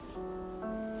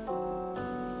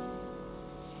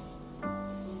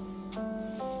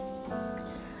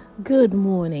Good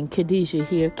morning, Khadijah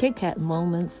here. Kit Kat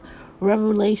Moments,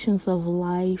 revelations of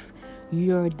life.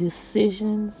 Your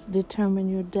decisions determine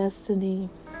your destiny,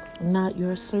 not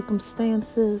your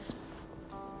circumstances.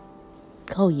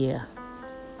 Oh yeah.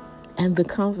 And the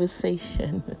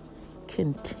conversation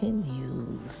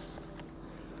continues.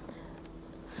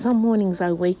 Some mornings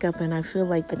I wake up and I feel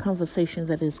like the conversation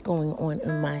that is going on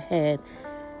in my head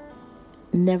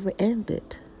never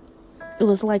ended. It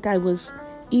was like I was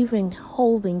even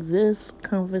holding this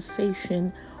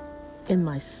conversation in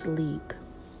my sleep.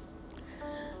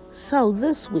 So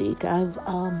this week I've,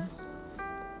 I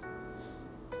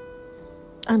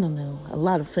don't know, a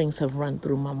lot of things have run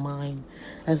through my mind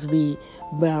as we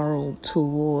barrel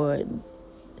toward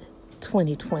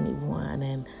 2021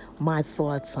 and my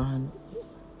thoughts on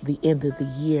the end of the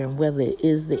year and whether it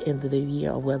is the end of the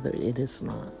year or whether it is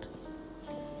not.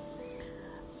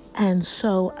 And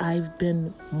so I've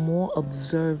been more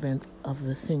observant of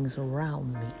the things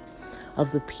around me,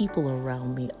 of the people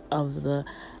around me, of the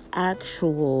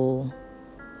actual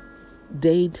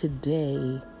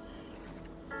day-to-day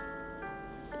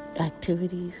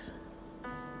activities,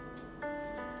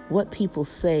 what people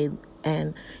say,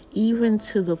 and even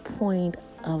to the point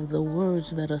of the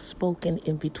words that are spoken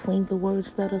in between the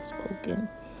words that are spoken,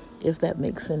 if that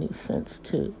makes any sense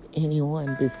to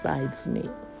anyone besides me.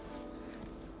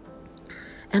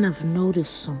 And I've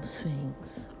noticed some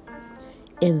things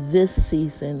in this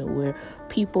season where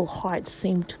people's hearts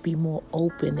seem to be more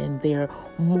open and they're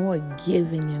more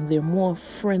giving and they're more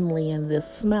friendly and their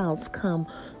smiles come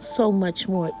so much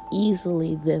more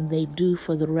easily than they do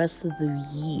for the rest of the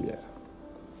year.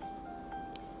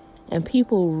 And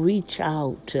people reach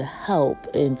out to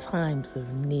help in times of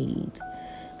need.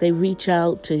 They reach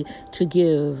out to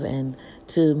give and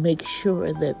to make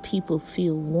sure that people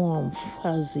feel warm,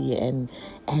 fuzzy, and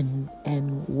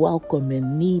welcome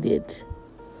and needed.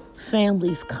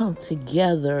 Families come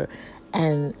together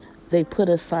and they put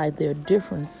aside their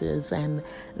differences and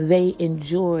they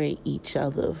enjoy each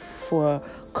other for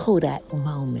Kodak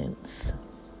moments.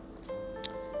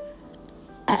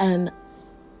 And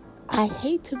I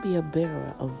hate to be a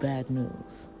bearer of bad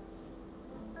news,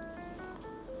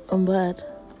 but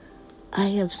I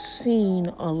have seen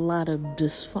a lot of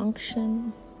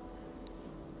dysfunction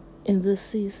in this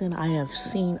season. I have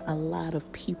seen a lot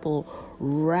of people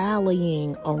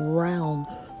rallying around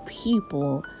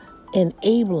people,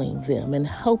 enabling them and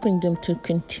helping them to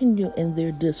continue in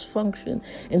their dysfunction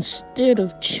instead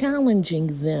of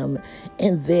challenging them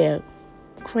in their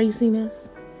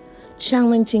craziness,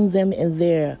 challenging them in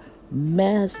their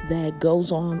mess that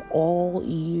goes on all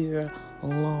year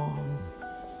long.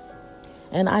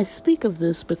 And I speak of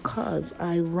this because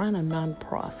I run a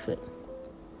nonprofit.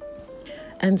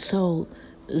 And so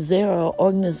there are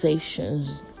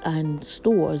organizations and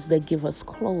stores that give us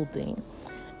clothing.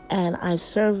 And I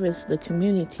service the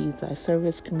communities. I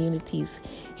service communities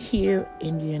here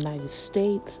in the United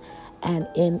States and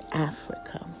in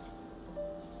Africa.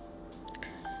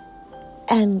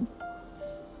 And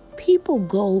people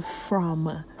go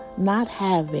from not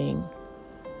having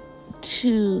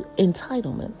to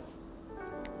entitlement.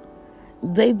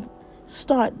 They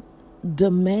start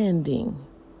demanding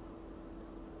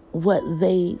what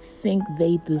they think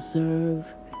they deserve,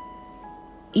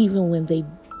 even when they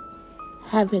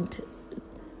haven't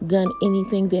done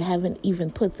anything. They haven't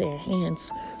even put their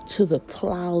hands to the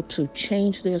plow to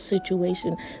change their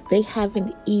situation. They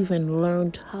haven't even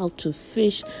learned how to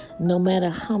fish, no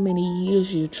matter how many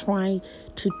years you're trying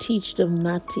to teach them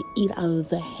not to eat out of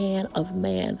the hand of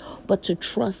man, but to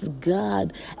trust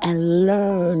God and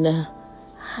learn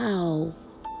how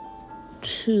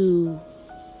to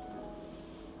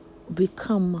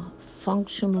become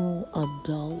functional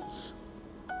adults,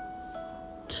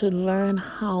 to learn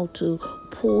how to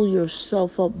pull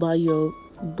yourself up by your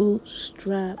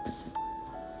bootstraps,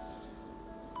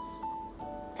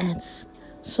 and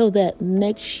so that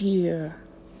next year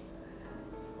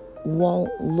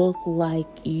won't look like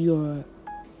your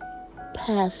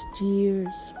past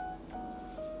years.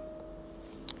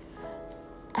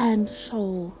 And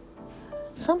so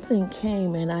something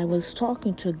came and I was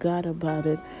talking to God about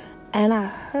it, and I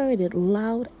heard it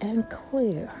loud and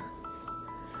clear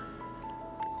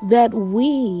that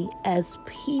we as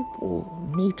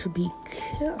people need to be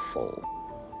careful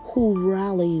who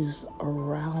rallies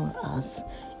around us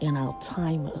in our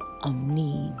time of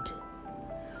need,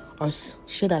 or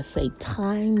should I say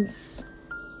times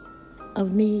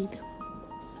of need.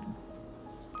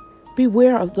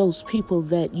 Beware of those people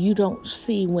that you don't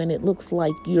see when it looks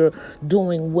like you're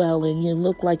doing well and you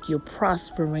look like you're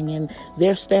prospering, and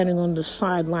they're standing on the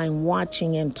sideline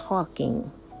watching and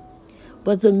talking.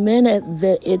 But the minute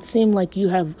that it seemed like you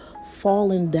have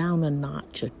fallen down a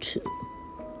notch or two,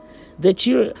 that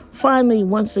you're finally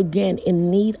once again in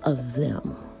need of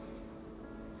them,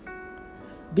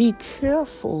 be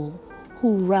careful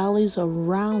who rallies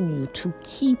around you to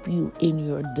keep you in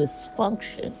your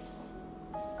dysfunction.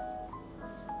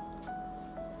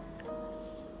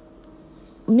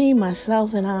 Me,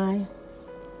 myself, and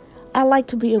I like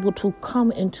to be able to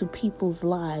come into people's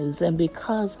lives, and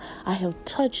because I have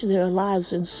touched their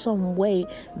lives in some way,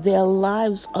 their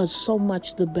lives are so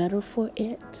much the better for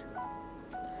it.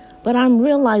 But I'm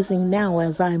realizing now,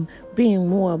 as I'm being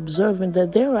more observant,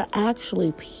 that there are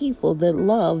actually people that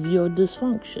love your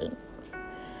dysfunction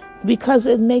because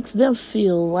it makes them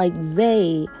feel like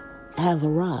they have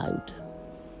arrived.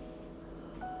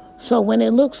 So when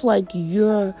it looks like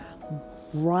you're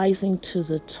rising to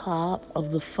the top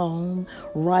of the phone,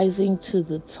 rising to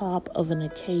the top of an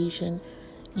occasion,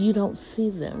 you don't see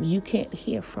them. You can't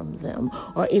hear from them.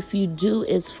 Or if you do,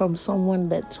 it's from someone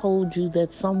that told you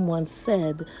that someone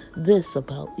said this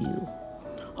about you.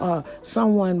 Or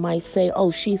someone might say,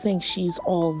 oh, she thinks she's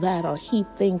all that, or he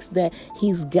thinks that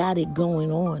he's got it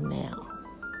going on now.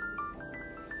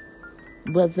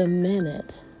 But the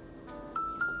minute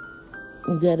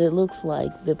that it looks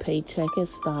like the paycheck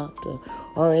has stopped,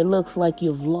 or it looks like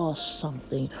you've lost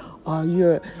something, or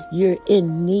you're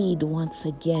in need once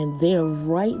again, they're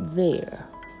right there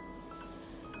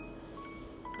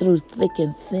through thick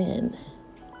and thin,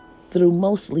 through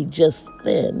mostly just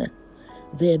thin.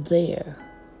 They're there.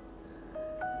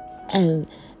 And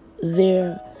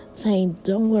they're saying,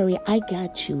 don't worry, I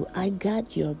got you. I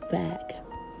got your back.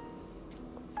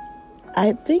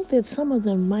 I think that some of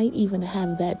them might even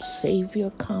have that savior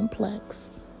complex.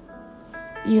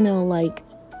 You know, like,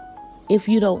 if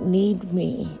you don't need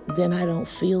me, then I don't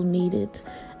feel needed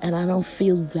and I don't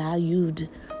feel valued.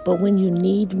 But when you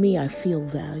need me, I feel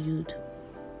valued.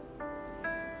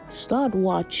 Start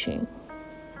watching.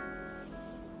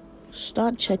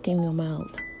 Start checking them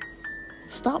out.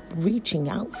 Stop reaching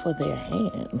out for their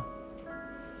hand.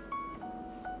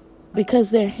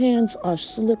 Because their hands are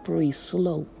slippery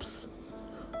slopes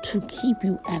to keep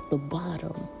you at the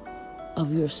bottom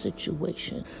of your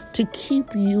situation, to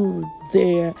keep you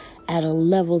there at a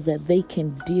level that they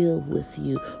can deal with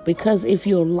you. Because if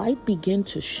your light begin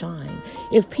to shine,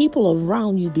 if people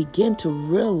around you begin to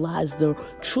realize the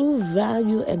true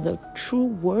value and the true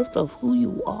worth of who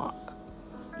you are,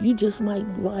 you just might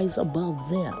rise above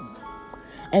them.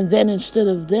 And then instead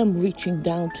of them reaching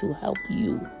down to help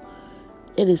you,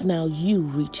 it is now you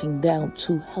reaching down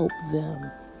to help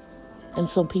them. And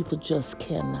some people just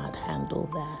cannot handle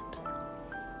that.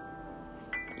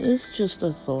 It's just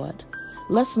a thought.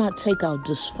 Let's not take our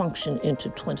dysfunction into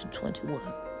 2021.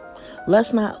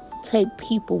 Let's not take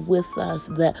people with us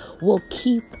that will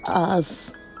keep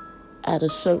us at a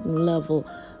certain level.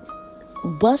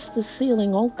 Bust the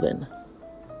ceiling open.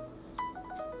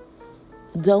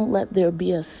 Don't let there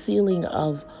be a ceiling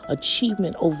of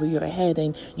achievement over your head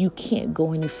and you can't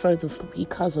go any further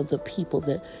because of the people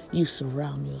that you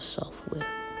surround yourself with.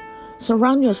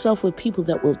 Surround yourself with people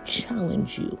that will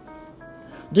challenge you,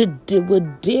 that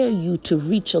would dare you to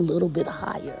reach a little bit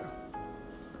higher,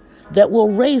 that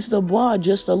will raise the bar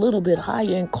just a little bit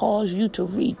higher and cause you to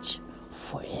reach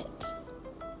for it.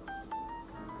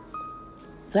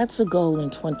 That's a goal in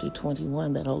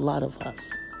 2021 that a lot of us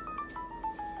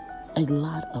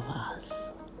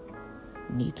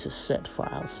need to set for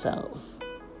ourselves.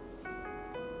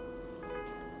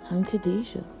 I'm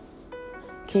Khadijah.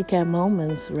 Kit-Kat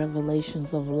Moments,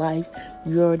 revelations of life.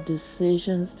 Your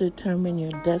decisions determine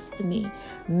your destiny,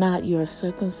 not your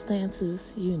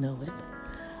circumstances. You know it.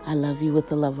 I love you with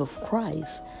the love of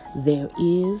Christ. There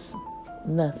is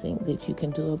nothing that you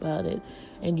can do about it.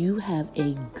 And you have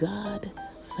a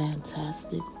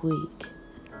God-fantastic week.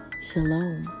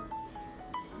 Shalom.